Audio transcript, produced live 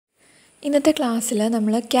ഇന്നത്തെ ക്ലാസ്സിൽ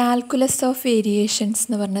നമ്മൾ കാൽക്കുലസ് ഓഫ് വേരിയേഷൻസ്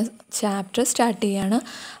എന്ന് പറഞ്ഞ ചാപ്റ്റർ സ്റ്റാർട്ട് ചെയ്യുകയാണ്.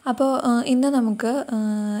 അപ്പോൾ ഇന്ന് നമുക്ക്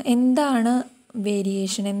എന്താണ്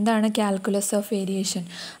വേരിയേഷൻ, എന്താണ് കാൽക്കുലസ് ഓഫ് വേരിയേഷൻ,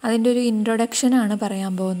 അതിൻ്റെ ഒരു ഇൻട്രൊഡക്ഷനാണ്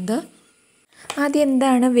പറയാൻ പോകുന്നത്. ആദ്യം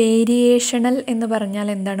എന്താണ് വേരിയേഷണൽ എന്ന് പറഞ്ഞാൽ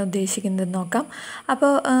എന്താണ് ഉദ്ദേശിക്കുന്നതെന്ന് നോക്കാം.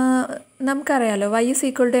 അപ്പോൾ നമുക്കറിയാലോ y =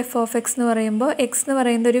 f(x) എന്ന് പറയുമ്പോൾ x എന്ന്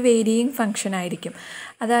പറയുന്നത് ഒരു വേരിയിങ് ഫംഗ്ഷൻ ആയിരിക്കും.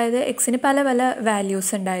 അതായത് എക്സിന് പല പല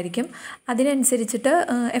വാല്യൂസ് ഉണ്ടായിരിക്കും. അതിനനുസരിച്ചിട്ട്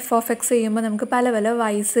f(x) ചെയ്യുമ്പോൾ നമുക്ക് പല പല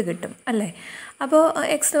വൈസ് കിട്ടും അല്ലേ. അപ്പോൾ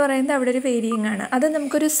x എന്ന് പറയുന്നത് അവിടെ ഒരു വേരിയിങ് ആണ്. അത്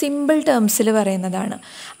നമുക്കൊരു സിമ്പിൾ ടേംസിൽ പറയുന്നതാണ്.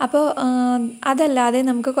 അപ്പോൾ അതല്ലാതെ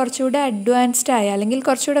നമുക്ക് കുറച്ചുകൂടെ അഡ്വാൻസ്ഡ് ആയ അല്ലെങ്കിൽ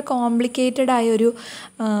കുറച്ചുകൂടെ കോംപ്ലിക്കേറ്റഡ് ആയ ഒരു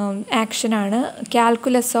ആക്ഷനാണ്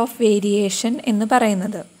കാൽക്കുലസ് ഓഫ് വേരിയേഷൻ എന്ന്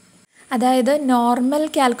പറയുന്നത്. അതായത് നോർമൽ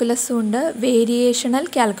കാൽക്കുലസും ഉണ്ട്, വേരിയേഷണൽ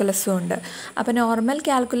കാൽക്കുലസും ഉണ്ട്. അപ്പോൾ നോർമൽ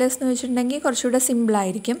കാൽക്കുലസ് എന്ന് വെച്ചിട്ടുണ്ടെങ്കിൽ കുറച്ചുകൂടെ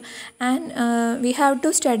സിമ്പിളായിരിക്കും. And we have to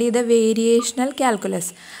study the വേരിയേഷണൽ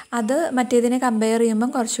calculus. അത് മറ്റേതിനെ കമ്പയർ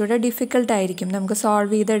ചെയ്യുമ്പം കുറച്ചുകൂടെ ഡിഫിക്കൽട്ടായിരിക്കും നമുക്ക്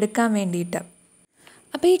സോൾവ് ചെയ്തെടുക്കാൻ വേണ്ടിയിട്ട്.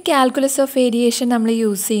 അപ്പോൾ ഈ കാൽക്കുലസ് ഓഫ് വേരിയേഷൻ നമ്മൾ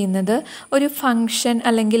യൂസ് ചെയ്യുന്നത് ഒരു ഫംഗ്ഷൻ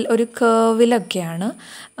അല്ലെങ്കിൽ ഒരു കേർവിലൊക്കെയാണ്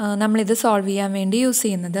നമ്മളിത് സോൾവ് ചെയ്യാൻ വേണ്ടി യൂസ്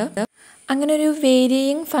ചെയ്യുന്നത്. അങ്ങനെ ഒരു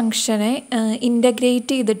വേരിയിങ് ഫംഗ്ഷനെ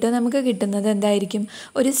ഇൻ്റഗ്രേറ്റ് ചെയ്തിട്ട് നമുക്ക് കിട്ടുന്നത് എന്തായിരിക്കും?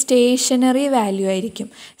 ഒരു സ്റ്റേഷനറി വാല്യൂ ആയിരിക്കും.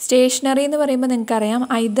 സ്റ്റേഷനറി എന്ന് പറയുമ്പോൾ നിങ്ങൾക്കറിയാം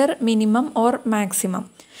ഐദർ മിനിമം ഓർ മാക്സിമം.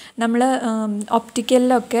 നമ്മൾ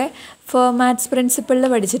ഒപ്റ്റിക്കലിലൊക്കെ ഫെർമാറ്റ്സ് പ്രിൻസിപ്പിളിൽ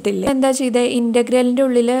പഠിച്ചിട്ടില്ലേ? എന്താ ചെയ്തത്? ഇൻ്റഗ്രലിൻ്റെ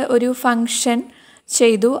ഉള്ളിൽ ഒരു ഫംഗ്ഷൻ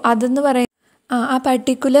ചെയ്തു. അതെന്ന് പറയുന്നത് ആ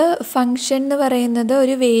പർട്ടിക്കുലർ ഫംഗ്ഷൻ എന്ന് പറയുന്നത്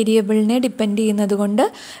ഒരു വേരിയബിളിനെ ഡിപ്പെൻഡ് ചെയ്യുന്നത് കൊണ്ട്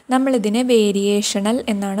നമ്മളിതിനെ വേരിയേഷണൽ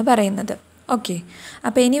എന്നാണ് പറയുന്നത്. ഓക്കെ,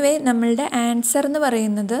 അപ്പോൾ എനിവേ നമ്മളുടെ ആൻസർ എന്ന്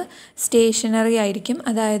പറയുന്നത് സ്റ്റേഷനറി ആയിരിക്കും,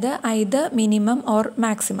 അതായത് ഐദർ മിനിമം ഓർ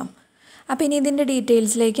മാക്സിമം. അപ്പോൾ ഇനി ഇതിൻ്റെ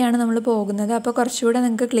ഡീറ്റെയിൽസിലേക്കാണ് നമ്മൾ പോകുന്നത്. അപ്പോൾ കുറച്ചുകൂടെ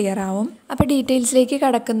നിങ്ങൾക്ക് ക്ലിയർ ആവും. അപ്പോൾ ഡീറ്റെയിൽസിലേക്ക്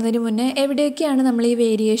കടക്കുന്നതിന് മുന്നേ എവിടെയൊക്കെയാണ് നമ്മൾ ഈ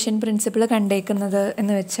വേരിയേഷൻ പ്രിൻസിപ്പിൾ കണ്ടേക്കുന്നത്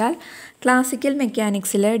എന്ന് വെച്ചാൽ ക്ലാസിക്കൽ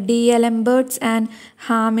മെക്കാനിക്സിൽ ഡി-എലംബർട്ട്സ് ആൻഡ്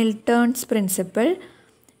ഹാമിൽട്ടൺസ് പ്രിൻസിപ്പിൾ,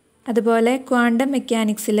 അതുപോലെ ക്വാണ്ടം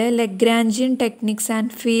മെക്കാനിക്സിൽ Lagrangian techniques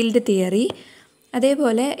and field theory,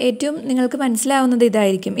 അതേപോലെ ഏറ്റവും നിങ്ങൾക്ക് മനസ്സിലാവുന്നത്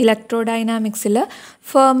ഇതായിരിക്കും ഇലക്ട്രോഡൈനാമിക്സിൽ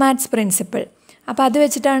ഫെർമാറ്റ്സ് പ്രിൻസിപ്പിൾ. അപ്പോൾ അത്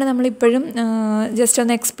വെച്ചിട്ടാണ് നമ്മളിപ്പോഴും ജസ്റ്റ്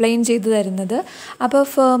ഒന്ന് എക്സ്പ്ലെയിൻ ചെയ്തു തരുന്നത്. അപ്പോൾ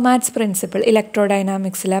ഫെർമാറ്റ്സ് പ്രിൻസിപ്പിൾ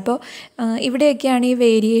ഇലക്ട്രോഡൈനാമിക്സിൽ. അപ്പോൾ ഇവിടെയൊക്കെയാണ് ഈ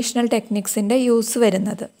വേരിയേഷണൽ ടെക്നിക്സിൻ്റെ യൂസ്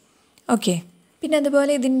വരുന്നത്. ഓക്കെ, പിന്നെ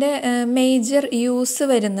അതുപോലെ ഇതിൻ്റെ മേജർ യൂസ്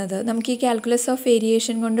വരുന്നത്, നമുക്ക് ഈ കാൽക്കുലസ് ഓഫ്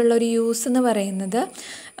വേരിയേഷൻ കൊണ്ടുള്ള ഒരു യൂസ് എന്ന് പറയുന്നത്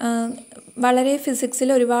വളരെ ഫിസിക്സിൽ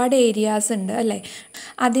ഒരുപാട് ഏരിയാസ് ഉണ്ട് അല്ലേ.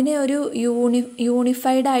 അതിനെ ഒരു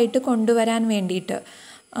യൂണിഫൈഡ് ആയിട്ട് കൊണ്ടുവരാൻ വേണ്ടിയിട്ട്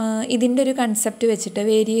ഇതിൻ്റെ ഒരു കൺസെപ്റ്റ് വെച്ചിട്ട്,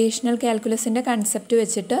 വേരിയേഷണൽ കാൽക്കുലസിൻ്റെ കൺസെപ്റ്റ്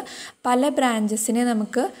വെച്ചിട്ട് പല ബ്രാഞ്ചസിനെ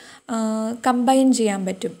നമുക്ക് കമ്പൈൻ ചെയ്യാൻ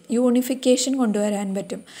പറ്റും, യൂണിഫിക്കേഷൻ കൊണ്ടുവരാൻ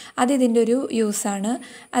പറ്റും. അതിതിൻ്റെ ഒരു യൂസാണ്.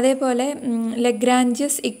 അതേപോലെ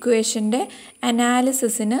ലഗ്രാഞ്ചിയസ് ഇക്വേഷൻ്റെ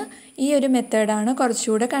അനാലിസിസിന് ഈ ഒരു മെത്തേഡാണ്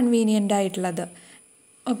കുറച്ചുകൂടെ കൺവീനിയൻ്റ് ആയിട്ടുള്ളത്.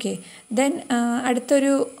 ഓക്കെ, ദെൻ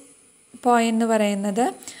അടുത്തൊരു പോയിന്റ് എന്ന് പറയുന്നത്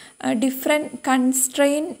ഡിഫറെൻറ്റ്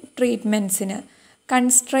കൺസ്ട്രെയിൻ ട്രീറ്റ്മെൻറ്റ്സിന്.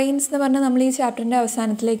 കൺസ്ട്രെയിൻസ് എന്ന് പറഞ്ഞാൽ നമ്മൾ ഈ ചാപ്റ്ററിൻ്റെ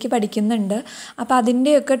അവസാനത്തിലേക്ക് പഠിക്കുന്നുണ്ട്. അപ്പോൾ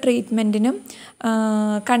അതിൻ്റെയൊക്കെ ട്രീറ്റ്മെൻറ്റിനും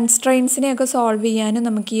കൺസ്ട്രെയിൻസിനെയൊക്കെ സോൾവ് ചെയ്യാനും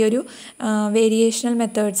നമുക്ക് ഈ ഒരു വേരിയേഷണൽ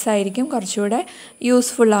മെത്തേഡ്സ് ആയിരിക്കും കുറച്ചുകൂടെ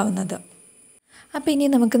യൂസ്ഫുൾ ആവുന്നത്. അപ്പോൾ ഇനി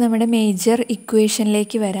നമുക്ക് നമ്മുടെ മേജർ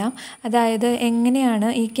ഇക്വേഷനിലേക്ക് വരാം. അതായത് എങ്ങനെയാണ്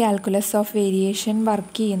ഈ കാൽക്കുലസ് ഓഫ് വേരിയേഷൻ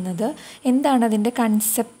വർക്ക് ചെയ്യുന്നത്, എന്താണ് അതിൻ്റെ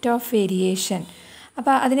കൺസെപ്റ്റ് ഓഫ് വേരിയേഷൻ.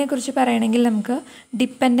 അപ്പോൾ അതിനെക്കുറിച്ച് പറയണമെങ്കിൽ നമുക്ക്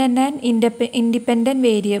ഡിപ്പെൻഡൻ്റ് ആൻഡ് ഇൻഡിപെൻഡൻറ്റ്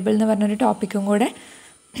വേരിയബിൾ എന്ന് പറഞ്ഞൊരു ടോപ്പിക്കും കൂടെ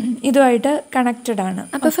ഇതുമായിട്ട് കണക്റ്റഡ് ആണ്.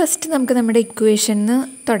 അപ്പോൾ ഫസ്റ്റ് നമുക്ക് നമ്മുടെ ഇക്വേഷന്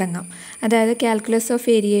തുടങ്ങാം. അതായത് കാൽക്കുലസ് ഓഫ്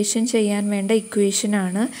വേരിയേഷൻ ചെയ്യാൻ വേണ്ട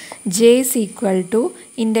ഇക്വേഷനാണ് J =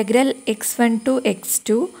 integral x1 to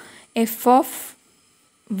x2 f of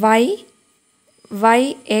y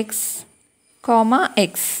x,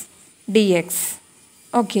 x dx.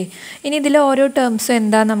 Okay, ഇനി ഇതിൽ ഓരോ ടേംസും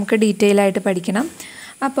എന്താ നമുക്ക് ഡീറ്റെയിൽ ആയിട്ട് പഠിക്കണം.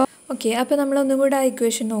 അപ്പോൾ നമ്മളൊന്നും കൂടെ ആ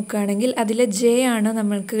ഇക്വേഷൻ നോക്കുകയാണെങ്കിൽ അതിൽ J ആണ്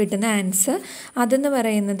നമ്മൾക്ക് കിട്ടുന്ന ആൻസർ. അതെന്ന്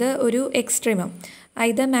പറയുന്നത് ഒരു extremum,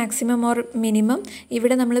 either maximum or minimum.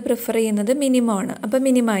 ഇവിടെ നമ്മൾ പ്രിഫർ ചെയ്യുന്നത് മിനിമം ആണ്, അപ്പോൾ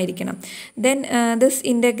മിനിമം ആയിരിക്കണം. Then this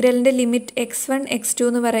ഇൻ്റഗ്രലിൻ്റെ limit x1 x2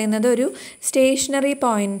 എന്ന് പറയുന്നത് ഒരു സ്റ്റേഷനറി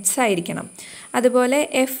പോയിൻറ്റ്സ് ആയിരിക്കണം. അതുപോലെ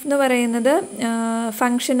f എന്ന് പറയുന്നത്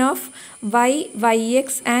function of y x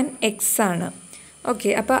and x ആണ്. ഓക്കെ,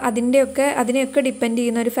 അപ്പോൾ അതിനെയൊക്കെ ഡിപ്പെൻഡ്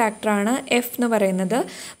ചെയ്യുന്ന ഒരു ഫാക്ടറാണ് എഫ് എന്ന് പറയുന്നത്.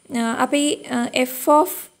 അപ്പോൾ ഈ എഫ്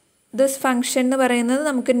ഓഫ് ദിസ് ഫങ്ഷൻ എന്ന് പറയുന്നത്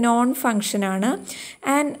നമുക്ക് നോൺ ഫങ്ഷനാണ്.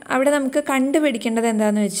 ആൻഡ് അവിടെ നമുക്ക് കണ്ടുപിടിക്കേണ്ടത്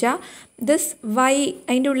എന്താണെന്ന് വെച്ചാൽ ദിസ്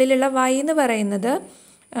അതിൻ്റെ ഉള്ളിലുള്ള y എന്ന് പറയുന്നത്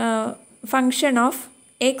function of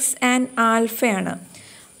X and ആൽഫയാണ്.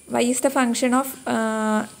 y is the function of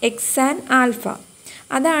X and alpha.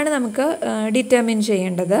 അതാണ് നമുക്ക് ഡിറ്റർമിൻ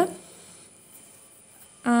ചെയ്യേണ്ടത്.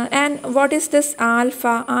 And what is this alpha?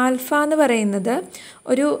 Alpha എന്ന് പറയുന്നത്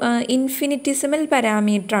ഒരു ഇൻഫിനിറ്റിസിമൽ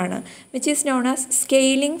പാരാമീറ്ററാണ് which is known as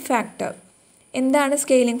scaling factor. എന്താണ്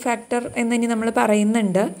സ്കെയിലിംഗ് ഫാക്ടർ എന്നിനി നമ്മൾ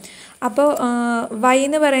പറയുന്നുണ്ട്. അപ്പോൾ y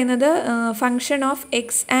എന്ന് പറയുന്നത് ഫങ്ഷൻ ഓഫ്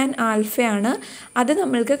എക്സ് ആൻഡ് ആൽഫയാണ്. അത്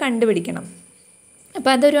നമ്മൾക്ക് കണ്ടുപിടിക്കണം.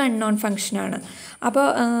 അപ്പോൾ അതൊരു അൺനോൺ ഫങ്ഷനാണ്. അപ്പോൾ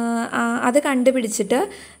അത് കണ്ടുപിടിച്ചിട്ട്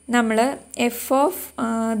നമ്മൾ എഫ് ഓഫ്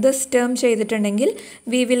ദിസ് ടേം ചെയ്തിട്ടുണ്ടെങ്കിൽ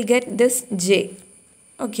we will get this J.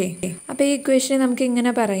 Okay, അപ്പോൾ ഈ ഇക്വേഷനെ നമുക്ക്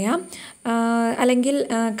ഇങ്ങനെ പറയാം, അല്ലെങ്കിൽ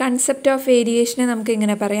കൺസെപ്റ്റ് ഓഫ് വേരിയേഷനെ നമുക്ക്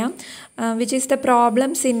ഇങ്ങനെ പറയാം, which is the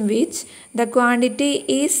problems in which the quantity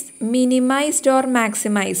is minimised or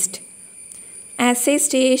maximised as a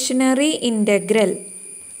stationary integral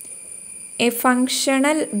a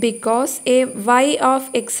functional because a y of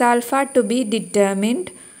x alpha to be determined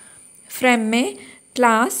from a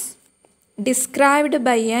class described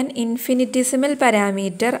by an infinitesimal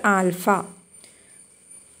parameter alpha.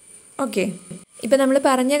 Okay, ഇപ്പം നമ്മൾ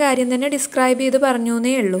പറഞ്ഞ കാര്യം തന്നെ describe ചെയ്ത് പറഞ്ഞു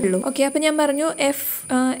എന്നേ ഉള്ളൂ. Okay, അപ്പോൾ ഞാൻ പറഞ്ഞു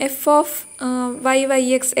F of Y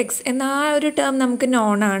X X എന്ന ആ ഒരു ടേം നമുക്ക്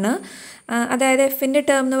നോൺ ആണ്. അതായത് എഫിൻ്റെ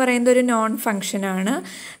ടേം എന്ന് പറയുന്നത് ഒരു നോൺ ഫങ്ഷനാണ്.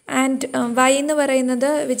 ആൻഡ് വൈ എന്ന്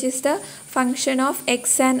പറയുന്നത് which is the function of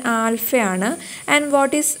X and ആൽഫയാണ്. And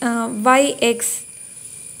what is Y X?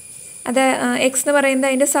 അത് എക്സ് എന്ന് പറയുന്നത്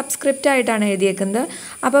അതിൻ്റെ സബ്സ്ക്രിപ്റ്റ് ആയിട്ടാണ് എഴുതിയേക്കുന്നത്.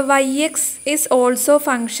 അപ്പോൾ Y X is also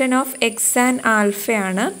function of X and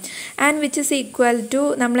ആൽഫയാണ്. And which is equal to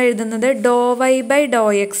നമ്മൾ എഴുതുന്നത് ഡോ വൈ ബൈ ഡോ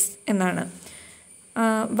എക്സ് എന്നാണ്.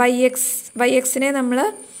 Y എക്സിനെ നമ്മൾ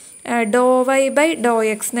ഡോ വൈ ബൈ ഡോ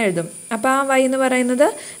എക്സ് എന്ന് എഴുതും. അപ്പോൾ ആ വൈ എന്ന് പറയുന്നത്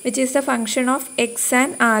which is the function of X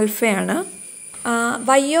and ആൽഫയാണ്.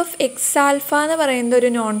 Y of X alpha എന്ന് പറയുന്നത്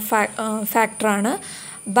ഒരു നോൺ ഫാക്ടറാണ്.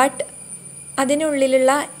 ബട്ട്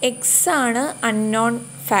അതിനുള്ളിലുള്ള എക്സ് ആണ് അൺനോൺ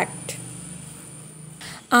ഫാക്ട്.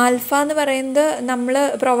 ആൽഫ എന്ന് പറയുന്നത് നമ്മൾ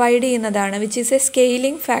പ്രൊവൈഡ് ചെയ്യുന്നതാണ് which is A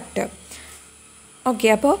scaling factor. Okay,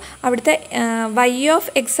 അപ്പോൾ അവിടുത്തെ വൈ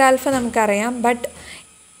ഓഫ് എക്സ് ആൽഫ നമുക്കറിയാം. But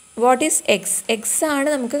what is X? X ആണ്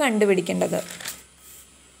നമുക്ക് കണ്ടുപിടിക്കേണ്ടത്.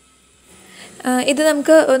 ഇത്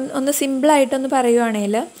നമുക്ക് ഒന്ന് സിമ്പിളായിട്ടൊന്ന്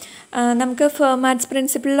പറയുവാണെങ്കിൽ, നമുക്ക് ഫെർമാറ്റ്സ്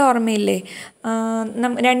പ്രിൻസിപ്പിളിൽ ഓർമ്മയില്ലേ,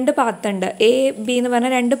 രണ്ട് പാത്തുണ്ട്, എ ബി എന്ന് പറഞ്ഞ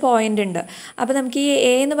രണ്ട് പോയിൻ്റ് ഉണ്ട്. അപ്പോൾ നമുക്ക് ഈ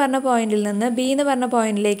എ എന്ന് പറഞ്ഞ പോയിന്റിൽ നിന്ന് ബി എന്ന് പറഞ്ഞ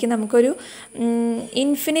പോയിന്റിലേക്ക് നമുക്കൊരു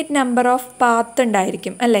ഇൻഫിനിറ്റ് നമ്പർ ഓഫ് പാത്ത്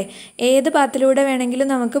ഉണ്ടായിരിക്കും അല്ലേ? ഏത് പാത്തിലൂടെ വേണമെങ്കിലും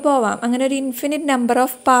നമുക്ക് പോവാം. അങ്ങനെ ഒരു ഇൻഫിനിറ്റ് നമ്പർ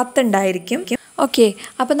ഓഫ് പാത്ത് ഉണ്ടായിരിക്കും. ഓക്കെ,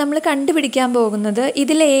 അപ്പോൾ നമ്മൾ കണ്ടുപിടിക്കാൻ പോകുന്നത്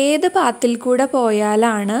ഇതിലേത് പാത്തിൽ കൂടെ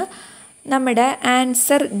പോയാലാണ് നമ്മുടെ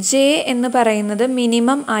ആൻസർ ജെ എന്ന് പറയുന്നത്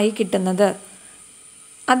മിനിമം ആയി കിട്ടുന്നത്.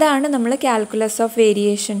 അതാണ് നമ്മൾ കാൽക്കുലസ് ഓഫ്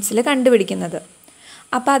വേരിയേഷൻസിൽ കണ്ടുപിടിക്കുന്നത്.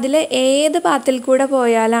 അപ്പോൾ അതിൽ ഏത് പാത്തിൽ കൂടെ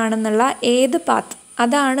പോയാലാണെന്നുള്ള ഏത് പാത്ത്,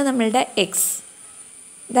 അതാണ് നമ്മളുടെ X,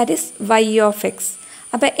 that is Y of X.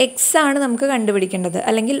 അപ്പോൾ എക്സ് ആണ് നമുക്ക് കണ്ടുപിടിക്കേണ്ടത്,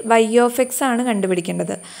 അല്ലെങ്കിൽ വൈ ഓഫ് എക്സ് ആണ്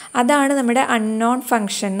കണ്ടുപിടിക്കേണ്ടത്. അതാണ് നമ്മുടെ അൺനോൺ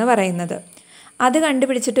ഫങ്ഷൻ എന്ന് പറയുന്നത്. അത്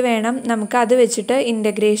കണ്ടുപിടിച്ചിട്ട് വേണം നമുക്ക് അത് വെച്ചിട്ട്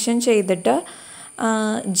ഇൻ്റഗ്രേഷൻ ചെയ്തിട്ട്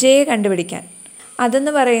ജെ കണ്ടുപിടിക്കാൻ.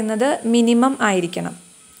 അതെന്ന് പറയുന്നത് മിനിമം ആയിരിക്കണം.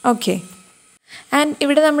 ഓക്കെ, ആൻഡ്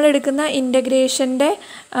ഇവിടെ നമ്മൾ എടുക്കുന്ന ഇൻ്റഗ്രേഷൻ്റെ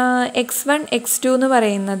x1 x2 എന്ന്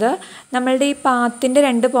പറയുന്നത് നമ്മളുടെ ഈ പാത്തിൻ്റെ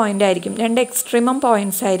രണ്ട് പോയിൻ്റ് ആയിരിക്കും, രണ്ട് എക്സ്ട്രീമം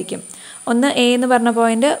പോയിൻറ്റ്സ് ആയിരിക്കും. ഒന്ന് എ എന്ന് പറഞ്ഞ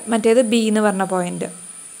പോയിൻ്റ്, മറ്റേത് ബി എന്ന് പറഞ്ഞ പോയിൻ്റ്.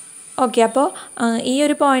 ഓക്കെ, അപ്പോൾ ഈ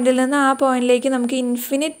ഒരു പോയിന്റിൽ നിന്ന് ആ പോയിന്റിലേക്ക് നമുക്ക്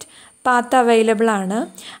ഇൻഫിനിറ്റ് പാത്ത് അവൈലബിൾ ആണ്.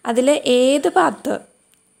 അതിൽ ഏത് പാത്ത്,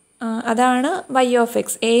 അതാണ് വൈ ഓഫ്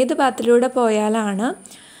എക്സ്, ഏത് പാത്തിലൂടെ പോയാലാണ്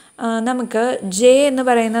നമുക്ക് ജെ എന്ന്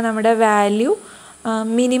പറയുന്ന നമ്മുടെ വാല്യൂ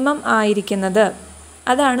മിനിമം ആയിരിക്കുന്നത്,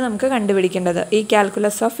 അതാണ് നമുക്ക് കണ്ടുപിടിക്കേണ്ടത് ഈ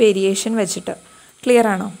കാൽക്കുലസ് ഓഫ് വേരിയേഷൻ വെച്ചിട്ട്. ക്ലിയർ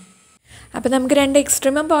ആണോ? അപ്പോൾ നമുക്ക് രണ്ട്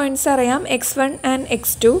എക്സ്ട്രീമം പോയിൻറ്റ്സ് അറിയാം, x1 ആൻഡ്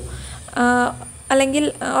x2. അല്ലെങ്കിൽ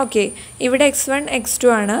ഓക്കെ, ഇവിടെ x1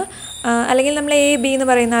 x2 ആണ്, അല്ലെങ്കിൽ നമ്മൾ എ ബി എന്ന്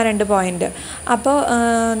പറയുന്ന ആ രണ്ട് പോയിൻ്റ്. അപ്പോൾ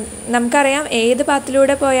നമുക്കറിയാം ഏത്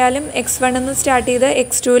പാത്തിലൂടെ പോയാലും x1 എന്ന് സ്റ്റാർട്ട് ചെയ്ത്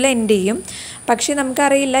x2ൽ എൻഡ് ചെയ്യും. പക്ഷേ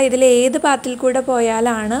നമുക്കറിയില്ല ഇതിൽ ഏത് പാത്തിൽ കൂടെ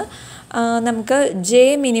പോയാലാണ് നമുക്ക് ജെ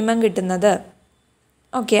മിനിമം കിട്ടുന്നത്.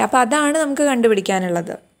 ഓക്കെ, അപ്പോൾ അതാണ് നമുക്ക്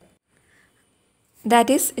കണ്ടുപിടിക്കാനുള്ളത്.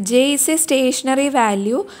 That is J is a stationary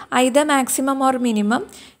value, either maximum or minimum.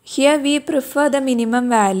 Here we prefer the minimum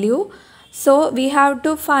value. So we have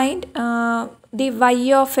to find the Y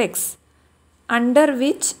of X under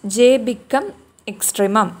which J become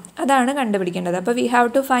extremum. അതാണ് കണ്ടുപിടിക്കേണ്ടത്. അപ്പോൾ we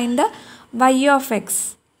have to find the Y of X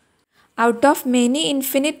out of many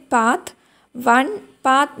infinite path. One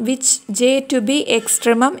path which J to B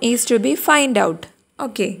extremum is to B find out.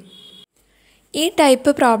 Okay, ഈ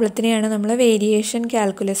type പ്രോബ്ലത്തിനെയാണ് നമ്മൾ variation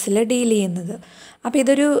കാൽക്കുലസിൽ deal ചെയ്യുന്നത്. അപ്പോൾ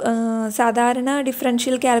ഇതൊരു സാധാരണ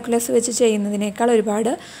differential calculus വെച്ച് ചെയ്യുന്നതിനേക്കാൾ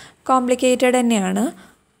ഒരുപാട് complicated തന്നെയാണ്.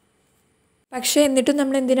 പക്ഷേ എന്നിട്ടും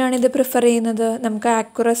നമ്മൾ എന്തിനാണ് ഇത് പ്രിഫർ ചെയ്യുന്നത്? നമുക്ക്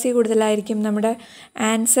ആക്യുറസി കൂടുതലായിരിക്കും, നമ്മുടെ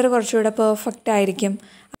ആൻസർ കുറച്ചുകൂടെ പെർഫെക്റ്റ് ആയിരിക്കും.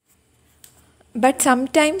 But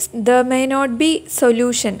sometimes there may not be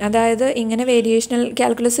solution. അതായത് ഇങ്ങനെ വേരിയേഷണൽ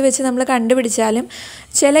കാൽക്കുലസ് വെച്ച് നമ്മൾ കണ്ടുപിടിച്ചാലും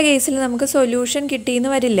ചില കേസിൽ നമുക്ക് സൊല്യൂഷൻ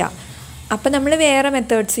കിട്ടിയെന്ന് വരില്ല. അപ്പം നമ്മൾ വേറെ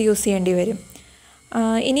മെത്തേഡ്സ് യൂസ് ചെയ്യേണ്ടി വരും.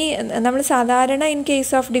 ഇനി നമ്മൾ സാധാരണ ഇൻ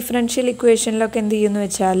കേസ് ഓഫ് ഡിഫറൻഷ്യൽ ഇക്വേഷനിലൊക്കെ എന്ത് ചെയ്യുമെന്ന്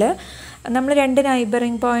വെച്ചാൽ, നമ്മൾ 2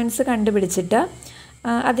 നൈബറിങ് പോയിൻറ്റ്സ് കണ്ടുപിടിച്ചിട്ട്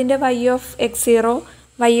അതിൻ്റെ y(x0)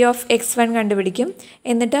 y(x1) കണ്ടുപിടിക്കും.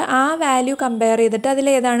 എന്നിട്ട് ആ വാല്യൂ കമ്പയർ ചെയ്തിട്ട്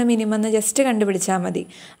അതിലേതാണ് മിനിമം എന്ന് ജസ്റ്റ് കണ്ടുപിടിച്ചാൽ മതി.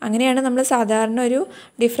 അങ്ങനെയാണ് നമ്മൾ സാധാരണ ഒരു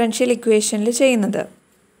ഡിഫറൻഷ്യൽ ഇക്വേഷനിൽ ചെയ്യുന്നത്.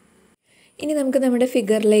 ഇനി നമുക്ക് നമ്മുടെ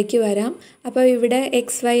ഫിഗറിലേക്ക് വരാം. അപ്പോൾ ഇവിടെ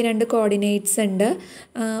XY 2 കോർഡിനേറ്റ്സ് ഉണ്ട്.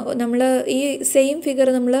 നമ്മൾ ഈ സെയിം ഫിഗർ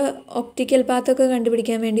നമ്മൾ ഒപ്റ്റിക്കൽ പാത്തൊക്കെ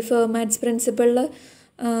കണ്ടുപിടിക്കാൻ വേണ്ടി ഫെർമാറ്റ്സ് പ്രിൻസിപ്പിളിൽ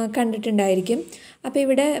കണ്ടിട്ടുണ്ടായിരിക്കും. അപ്പോൾ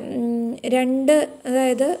ഇവിടെ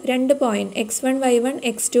അതായത് 2 point x1 y1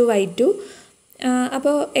 x2 y2.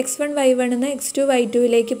 അപ്പോൾ x1 y1 നിന്ന് x2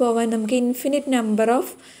 y2യിലേക്ക് പോകാൻ നമുക്ക് infinite number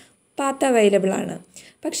of path available ആണ്.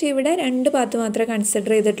 പക്ഷേ ഇവിടെ 2 പാത്ത് മാത്രമേ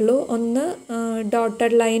കൺസിഡർ ചെയ്തിട്ടുള്ളൂ. ഒന്ന്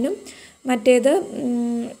ഡോട്ടഡ് ലൈനും മറ്റേത്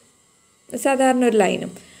സാധാരണ ഒരു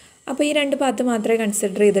ലൈനും. അപ്പോൾ ഈ 2 പാത്ത് മാത്രമേ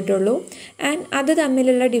കൺസിഡർ ചെയ്തിട്ടുള്ളൂ. ആൻഡ് അത്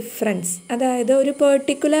തമ്മിലുള്ള ഡിഫറൻസ്, അതായത് ഒരു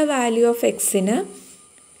പെർട്ടിക്കുലർ വാല്യൂ ഓഫ് എക്സിന്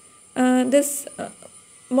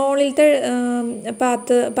മുകളിലത്തെ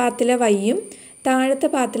പാത്തിലെ വൈയും താഴത്തെ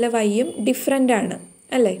പാത്തിലെ വൈയും ഡിഫറൻ്റ് ആണ്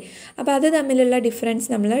അല്ലേ? അപ്പോൾ അത് തമ്മിലുള്ള ഡിഫറൻസ്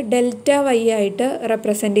നമ്മൾ Δy ആയിട്ട്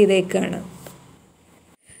റെപ്രസെൻ്റ് ചെയ്തേക്കുകയാണ്.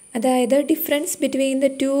 അതായത് difference between the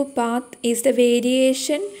 2 path is the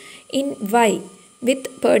variation in y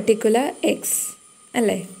with particular x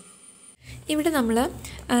അല്ലേ? ഇവിടെ നമ്മൾ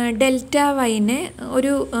Δyനെ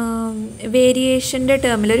ഒരു വേരിയേഷൻ്റെ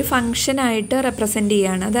ടേമിൽ ഒരു ഫങ്ഷനായിട്ട് റെപ്രസെൻ്റ്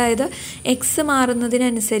ചെയ്യുകയാണ്. അതായത് എക്സ്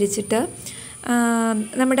മാറുന്നതിനനുസരിച്ചിട്ട്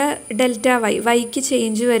നമ്മുടെ വൈക്ക്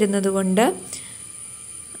ചേഞ്ച് വരുന്നത് കൊണ്ട്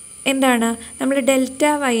എന്താണ്, നമ്മൾ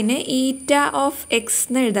Δyനെ ഈറ്റ ഓഫ് എക്സ്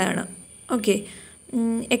എന്ന് എഴുതാണ്. ഓക്കെ,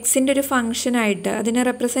 എക്സിൻ്റെ ഒരു ഫങ്ഷനായിട്ട് അതിനെ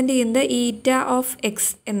റെപ്രസെൻ്റ് ചെയ്യുന്നത് ഈറ്റ ഓഫ്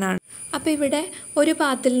എക്സ് എന്നാണ്. അപ്പോൾ ഇവിടെ ഒരു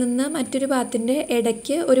പാത്തിൽ നിന്ന് മറ്റൊരു പാത്തിൻ്റെ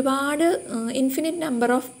ഇടയ്ക്ക് ഒരുപാട് ഇൻഫിനിറ്റ് നമ്പർ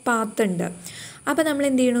ഓഫ് പാത്ത് ഉണ്ട്. അപ്പോൾ നമ്മൾ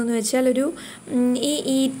എന്ത് ചെയ്യണമെന്ന് വെച്ചാൽ ഈ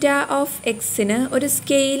ഈറ്റ ഓഫ് എക്സിന് ഒരു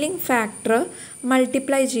സ്കെയിലിംഗ് ഫാക്ടർ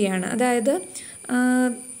മൾട്ടിപ്ലൈ ചെയ്യാണ്. അതായത്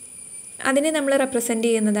അതിനെ നമ്മൾ റെപ്രസെൻ്റ്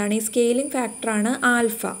ചെയ്യുന്നതാണ്, ഈ സ്കെയിലിംഗ് ഫാക്ടറാണ്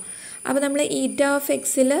ആൽഫ. അപ്പോൾ നമ്മൾ ഈറ്റ ഓഫ്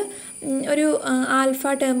എക്സിൽ ഒരു ആൽഫ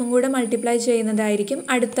ടേമും കൂടെ മൾട്ടിപ്ലൈ ചെയ്യുന്നതായിരിക്കും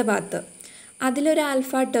അടുത്ത പാത്ത്. അതിലൊരു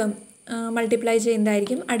ആൽഫ ടേം മൾട്ടിപ്ലൈ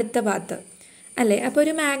ചെയ്യുന്നതായിരിക്കും അടുത്ത പാത്ത് അല്ലേ? അപ്പോൾ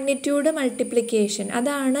ഒരു മാഗ്നിറ്റ്യൂഡ് മൾട്ടിപ്ലിക്കേഷൻ,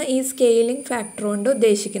 അതാണ് ഈ സ്കെയിലിംഗ് ഫാക്ടർ കൊണ്ട്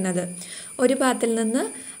ഉദ്ദേശിക്കുന്നത്. ഒരു പാത്തിൽ നിന്ന്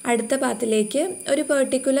അടുത്ത പാത്തിലേക്ക് ഒരു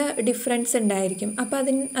പെർട്ടിക്കുലർ ഡിഫറൻസ് ഉണ്ടായിരിക്കും. അപ്പോൾ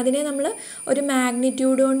അതിനെ നമ്മൾ ഒരു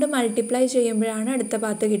മാഗ്നിറ്റ്യൂഡ് കൊണ്ട് മൾട്ടിപ്ലൈ ചെയ്യുമ്പോഴാണ് അടുത്ത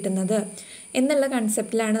പാത്ത് കിട്ടുന്നത് എന്നുള്ള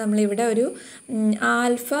കൺസെപ്റ്റിലാണ് നമ്മളിവിടെ ഒരു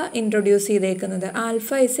ആൽഫ ഇൻട്രൊഡ്യൂസ് ചെയ്തേക്കുന്നത്.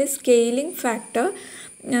 Alpha is A scaling factor.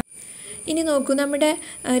 ഇനി നോക്കൂ, നമ്മുടെ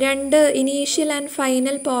 2 ഇനീഷ്യൽ ആൻഡ്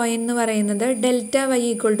ഫൈനൽ പോയിൻ്റ് എന്ന് പറയുന്നത് Δy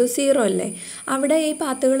 = 0 അല്ലേ? അവിടെ ഈ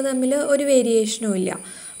പാത്തുകൾ തമ്മിൽ ഒരു വേരിയേഷനും ഇല്ല.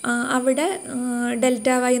 അവിടെ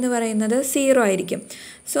Δy എന്ന് പറയുന്നത് 0 ആയിരിക്കും.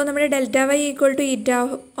 സോ നമ്മുടെ Δy = ഈറ്റ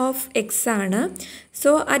ഓഫ് എക്സ് ആണ്.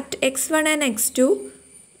 So at x1 and x2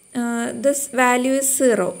 this value is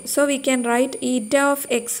 0. So we can write eta of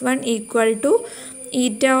x1 equal to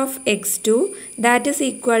eta of x2, that is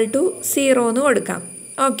equal to 0 എന്ന് കൊടുക്കാം.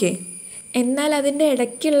 ഓക്കെ, എന്നാൽ അതിൻ്റെ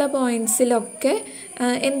ഇടയ്ക്കുള്ള പോയിൻറ്റ്സിലൊക്കെ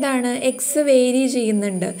എന്താണ്, എക്സ് വേരി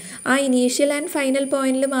ചെയ്യുന്നുണ്ട്. ആ ഇനീഷ്യൽ ആൻഡ് ഫൈനൽ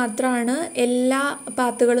പോയിൻറ്റിൽ മാത്രമാണ് എല്ലാ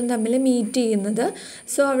പാത്തുകളും തമ്മിൽ മീറ്റ് ചെയ്യുന്നത്.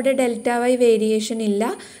 സോ അവിടെ Δy വേരിയേഷൻ ഇല്ല.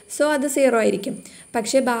 സോ അത് 0 ആയിരിക്കും.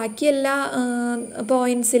 പക്ഷേ ബാക്കി എല്ലാ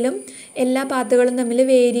പോയിൻറ്റ്സിലും എല്ലാ പാത്തുകളും തമ്മിൽ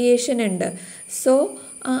വേരിയേഷൻ ഉണ്ട്. സോ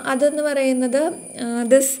അതെന്ന് പറയുന്നത്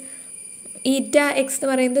ദിസ് ഈറ്റ എക്സ് എന്ന്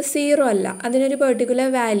പറയുന്നത് 0 അല്ല, അതിനൊരു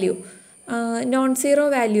particular value non zero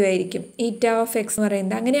value ആയിരിക്കും ഈറ്റ ഓഫ് എക്സ് എന്ന്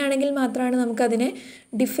പറയുന്നത്. അങ്ങനെയാണെങ്കിൽ മാത്രമാണ് നമുക്കതിനെ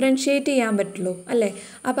ഡിഫറൻഷ്യേറ്റ് ചെയ്യാൻ പറ്റുള്ളൂ അല്ലേ?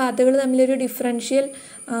 ആ പാത്തുകൾ തമ്മിലൊരു ഡിഫറൻഷ്യൽ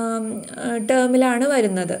ടേമിലാണ്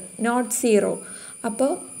വരുന്നത്, നോട്ട് സീറോ.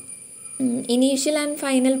 അപ്പോൾ ഇനീഷ്യൽ ആൻഡ്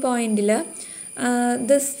ഫൈനൽ പോയിൻറ്റിൽ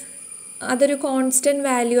അതൊരു കോൺസ്റ്റൻറ്റ്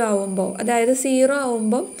വാല്യൂ ആവുമ്പോൾ, അതായത് 0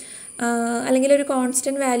 ആവുമ്പോൾ അല്ലെങ്കിൽ ഒരു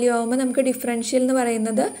കോൺസ്റ്റൻറ്റ് വാല്യൂ ആവുമ്പോൾ നമുക്ക് ഡിഫറൻഷ്യൽ എന്ന്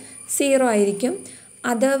പറയുന്നത് 0 ആയിരിക്കും.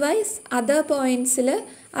 അതർവൈസ് അതർ പോയിൻറ്റ്സിൽ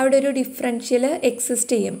അവിടെ ഒരു ഡിഫറൻഷ്യൽ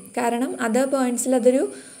എക്സിസ്റ്റ് ചെയ്യും. കാരണം അതർ പോയിൻറ്റ്സിൽ അതൊരു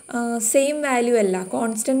സെയിം വാല്യൂ അല്ല,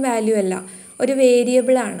 കോൺസ്റ്റൻറ്റ് വാല്യൂ അല്ല, ഒരു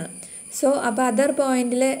വേരിയബിളാണ്. സോ അപ്പോൾ അതർ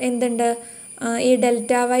പോയിൻറ്റിൽ എന്തുണ്ട്, ഈ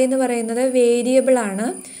Δy എന്ന് പറയുന്നത് വേരിയബിളാണ്,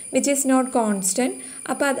 വിച്ച് ഈസ് നോട്ട് കോൺസ്റ്റൻറ്റ്.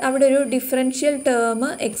 അപ്പോൾ അവിടെ ഒരു ഡിഫറൻഷ്യൽ ടേം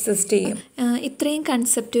എക്സിസ്റ്റ് ചെയ്യും. ഇത്രയും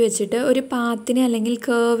കൺസെപ്റ്റ് വെച്ചിട്ട് ഒരു പാത്തിനെ അല്ലെങ്കിൽ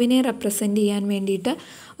കേർവിനെ റെപ്രസെൻ്റ് ചെയ്യാൻ വേണ്ടിയിട്ട്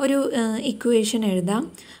ഒരു ഇക്വേഷൻ എഴുതാം.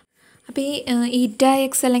 അപ്പോൾ ഈ ഈറ്റ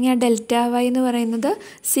എക്സ് അല്ലെങ്കിൽ ഡെൽറ്റ വൈ എന്ന് പറയുന്നത്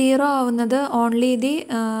 0 ആവുന്നത് only the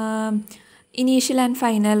initial and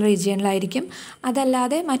final റീജിയനിലായിരിക്കും.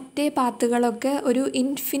 അതല്ലാതെ മറ്റേ പാത്തുകളൊക്കെ ഒരു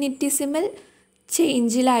ഇൻഫിനിറ്റിസിമൽ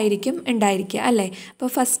ചേഞ്ചിലായിരിക്കും ഉണ്ടായിരിക്കുക അല്ലേ. അപ്പോൾ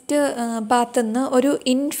ഫസ്റ്റ് പാത്തിൽ നിന്ന് ഒരു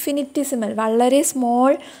ഇൻഫിനിറ്റിസിമൽ വളരെ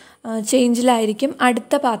സ്മോൾ ചേഞ്ചിലായിരിക്കും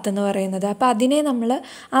അടുത്ത പാത്ത് എന്ന് പറയുന്നത്. അപ്പോൾ അതിനെ നമ്മൾ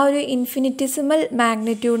ആ ഒരു ഇൻഫിനിറ്റിസിമൽ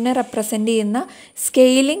മാഗ്നിറ്റ്യൂഡിനെ റെപ്രസെൻ്റ് ചെയ്യുന്ന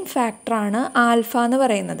സ്കെയിലിംഗ് ഫാക്ടറാണ് ആൽഫ എന്ന്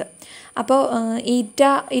പറയുന്നത്. അപ്പോൾ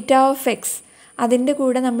ഈറ്റ ഓഫ് എക്സ് അതിൻ്റെ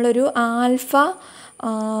കൂടെ നമ്മളൊരു ആൽഫ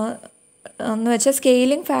എന്ന് വെച്ചാൽ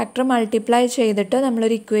സ്കെയിലിംഗ് ഫാക്ടർ മൾട്ടിപ്ലൈ ചെയ്തിട്ട്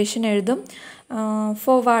നമ്മളൊരു ഇക്വേഷൻ എഴുതും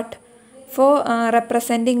four what, four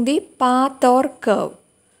representing the path or curve.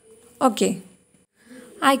 Okay,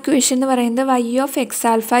 ആ ഇക്വേഷൻ എന്ന് പറയുന്നത് Y of X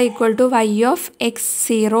alpha equal to Y of X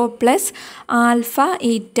 0 plus alpha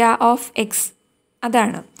ഈറ്റ ഓഫ് എക്സ്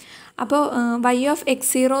അതാണ്. അപ്പോൾ വൈ ഓഫ്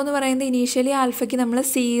എക്സ് 0 എന്ന് പറയുന്നത് ഇനീഷ്യലി ആൽഫയ്ക്ക് നമ്മൾ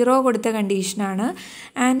 0 കൊടുത്ത കണ്ടീഷനാണ്.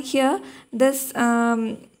 ആൻഡ് ഹിയർ ദിസ്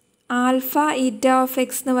ആൽഫ ഈറ്റ ഓഫ്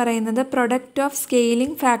എക്സ് എന്ന് പറയുന്നത് product of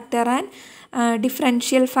scaling factor and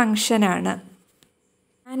differential ഫങ്ഷനാണ്.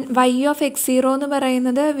 And Y of X 0 എന്ന്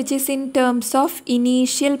പറയുന്നത് which is in terms of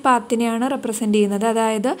initial പാത്തിനെയാണ് represent ചെയ്യുന്നത്.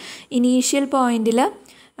 അതായത് ഇനീഷ്യൽ പോയിൻറ്റിൽ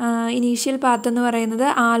ഇനീഷ്യൽ പാത്ത് എന്ന് പറയുന്നത്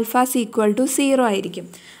ആൽഫാസ് ഈക്വൽ ടു 0 ആയിരിക്കും.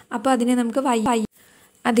 അപ്പോൾ അതിനെ നമുക്ക്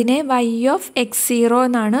അതിനെ വൈ ഓഫ് എക്സ് 0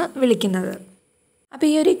 എന്നാണ് വിളിക്കുന്നത്. അപ്പോൾ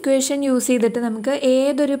ഈ ഒരു ഇക്വേഷൻ യൂസ് ചെയ്തിട്ട് നമുക്ക്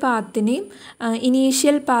ഏതൊരു പാത്തിനെയും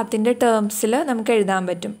ഇനീഷ്യൽ പാത്തിൻ്റെ ടേംസിൽ നമുക്ക് എഴുതാൻ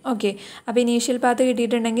പറ്റും. ഓക്കെ, അപ്പോൾ ഇനീഷ്യൽ പാത്ത്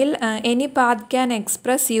കിട്ടിയിട്ടുണ്ടെങ്കിൽ any path can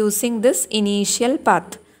express using this initial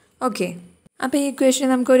path. Okay, അപ്പോൾ ഈ ഇക്വേഷൻ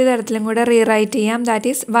നമുക്ക് ഒരു തരത്തിലും കൂടെ റീറൈറ്റ് ചെയ്യാം.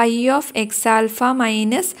 That is Y of X alpha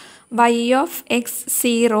minus Y of X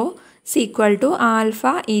 0 equal to alpha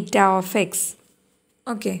ഈറ്റ ഓഫ് എക്സ്.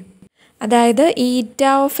 ഓക്കെ, അതായത് ഈറ്റ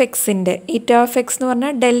ഓഫ് എക്സ് എന്ന്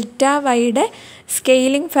പറഞ്ഞാൽ ഡെൽറ്റ വൈയുടെ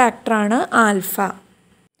സ്കെയിലിംഗ് ഫാക്ടറാണ് ആൽഫ.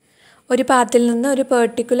 ഒരു പാത്തിൽ നിന്ന് ഒരു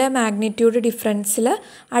പെർട്ടിക്കുലർ മാഗ്നിറ്റ്യൂഡ് ഡിഫറൻസിൽ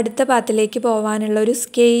അടുത്ത പാത്തിലേക്ക് പോകാനുള്ള ഒരു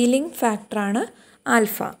സ്കെയിലിംഗ് ഫാക്ടറാണ്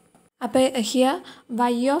ആൽഫ. അപ്പോൾ ഹിയർ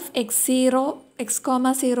വൈ ഓഫ് എക്സ്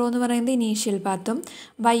 0 എന്ന് പറയുന്നത് initial Pathum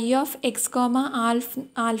Y of X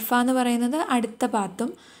alpha എന്ന് പറയുന്നത് അടുത്ത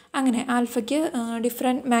പാത്തും, അങ്ങനെ ആൽഫയ്ക്ക്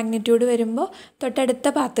ഡിഫറെൻറ്റ് മാഗ്നിറ്റ്യൂഡ് വരുമ്പോൾ തൊട്ടടുത്ത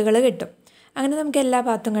പാത്തുകൾ കിട്ടും. അങ്ങനെ നമുക്ക് എല്ലാ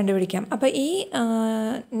പാത്തും കണ്ടുപിടിക്കാം. അപ്പോൾ ഈ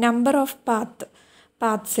നമ്പർ ഓഫ്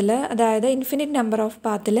പാത്ത്സിൽ, അതായത് ഇൻഫിനിറ്റ് നമ്പർ ഓഫ്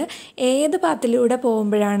പാത്തിൽ ഏത് പാത്തിലൂടെ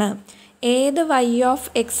പോകുമ്പോഴാണ് ഏത് Y of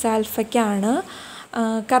X ആൽഫയ്ക്കാണ്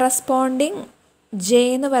corresponding J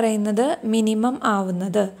എന്ന് പറയുന്നത് മിനിമം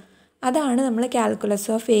ആവുന്നത്, അതാണ് നമ്മൾ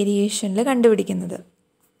കാൽക്കുലസ് ഓഫ് വേരിയേഷനിൽ കണ്ടുപിടിക്കുന്നത്.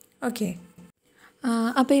 ഓക്കെ,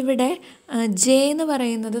 അപ്പോൾ ഇവിടെ ജെ എന്ന്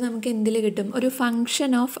പറയുന്നത് നമുക്ക് എന്തിൽ കിട്ടും? ഒരു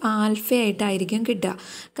ഫങ്ഷൻ ഓഫ് ആൽഫ ആയിട്ടായിരിക്കും കിട്ടുക.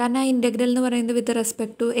 കാരണം ആ ഇൻ്റഗ്രൽ എന്ന് പറയുന്നത് വിത്ത്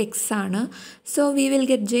റെസ്പെക്ട് ടു എക്സ് ആണ്. So we will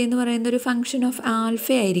get J എന്ന് പറയുന്നത് ഒരു ഫങ്ഷൻ ഓഫ് ആൽഫ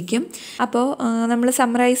ആയിരിക്കും. അപ്പോൾ നമ്മൾ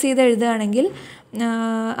സമ്മറൈസ് ചെയ്ത് എഴുതുകയാണെങ്കിൽ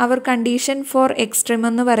അവർ കണ്ടീഷൻ ഫോർ എക്സ്ട്രീം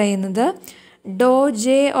എന്ന് പറയുന്നത് ഡോ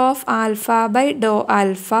J of alpha by Dr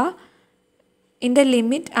alpha in the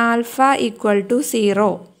limit alpha equal to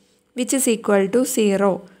 0 which is equal to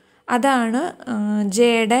 0. അതാണ്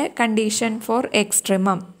ജെയുടെ കണ്ടീഷൻ ഫോർ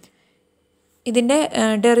എക്സ്ട്രീമം. ഇതിൻ്റെ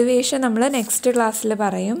ഡെറിവേഷൻ നമ്മൾ നെക്സ്റ്റ് ക്ലാസ്സിൽ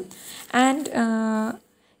പറയും. ആൻഡ്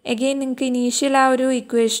എഗെയിൻ നിങ്ങൾക്ക് ഇനീഷ്യൽ ആ ഒരു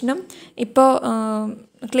ഇക്വേഷനും ഇപ്പോൾ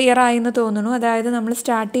ക്ലിയർ ആയെന്ന് തോന്നുന്നു. അതായത് നമ്മൾ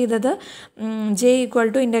സ്റ്റാർട്ട് ചെയ്തത് J equal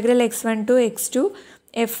to integral x1 to x2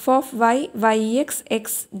 F of Y X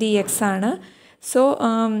X D X ആണ്. സോ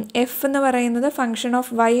എഫ് എന്ന് പറയുന്നത് function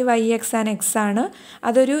of Y X and X ആണ്.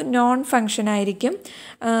 അതൊരു നോൺ ഫങ്ഷൻ ആയിരിക്കും.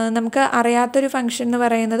 നമുക്ക് അറിയാത്തൊരു ഫങ്ഷൻ എന്ന്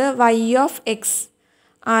പറയുന്നത് വൈ ഓഫ് എക്സ്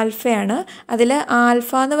ആൽഫയാണ്. അതിൽ ആൽഫ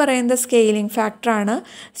എന്ന് പറയുന്നത് സ്കെയിലിംഗ് ഫാക്ടറാണ്.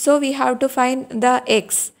 So we have to find the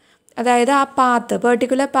X, അതായത് ആ പാത്ത്,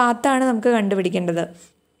 പെർട്ടിക്കുലർ പാത്താണ് നമുക്ക് കണ്ടുപിടിക്കേണ്ടത്.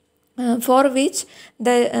 Four which the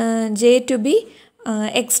J to B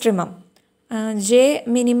extremum, J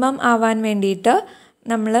minimum ആവാൻ വേണ്ടിയിട്ട്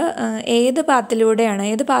നമ്മൾ ഏത്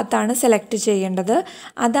പാത്താണ് സെലക്ട് ചെയ്യേണ്ടത്,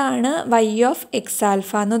 അതാണ് വൈ ഓഫ് എക്സ്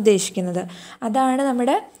ആൽഫ എന്ന് ഉദ്ദേശിക്കുന്നത്. അതാണ്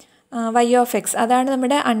നമ്മുടെ വൈ ഓഫ് എക്സ്, അതാണ്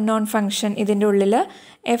നമ്മുടെ അൺനോൺ ഫങ്ഷൻ. ഇതിൻ്റെ ഉള്ളിൽ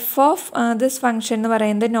എഫ് ഓഫ് ദിസ് ഫങ്ഷൻ എന്ന്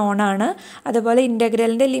പറയുന്നത് നോൺ ആണ്. അതുപോലെ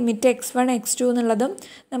ഇൻ്റഗ്രലിൻ്റെ ലിമിറ്റ് x1 x2 എന്നുള്ളതും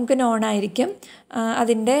നമുക്ക് നോൺ ആയിരിക്കും.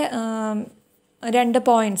 അതിൻ്റെ 2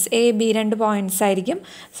 പോയിൻറ്റ്സ് എ ബി 2 പോയിൻറ്റ്സ് ആയിരിക്കും.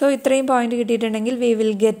 സോ ഇത്രയും പോയിൻ്റ് കിട്ടിയിട്ടുണ്ടെങ്കിൽ വി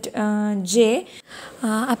വിൽ ഗെറ്റ് ജെ.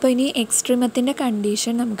 അപ്പോൾ ഇനി എക്സ്ട്രീമത്തിൻ്റെ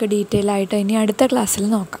കണ്ടീഷൻ നമുക്ക് ഡീറ്റെയിൽ ആയിട്ട് ഇനി അടുത്ത ക്ലാസ്സിൽ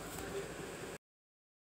നോക്കാം.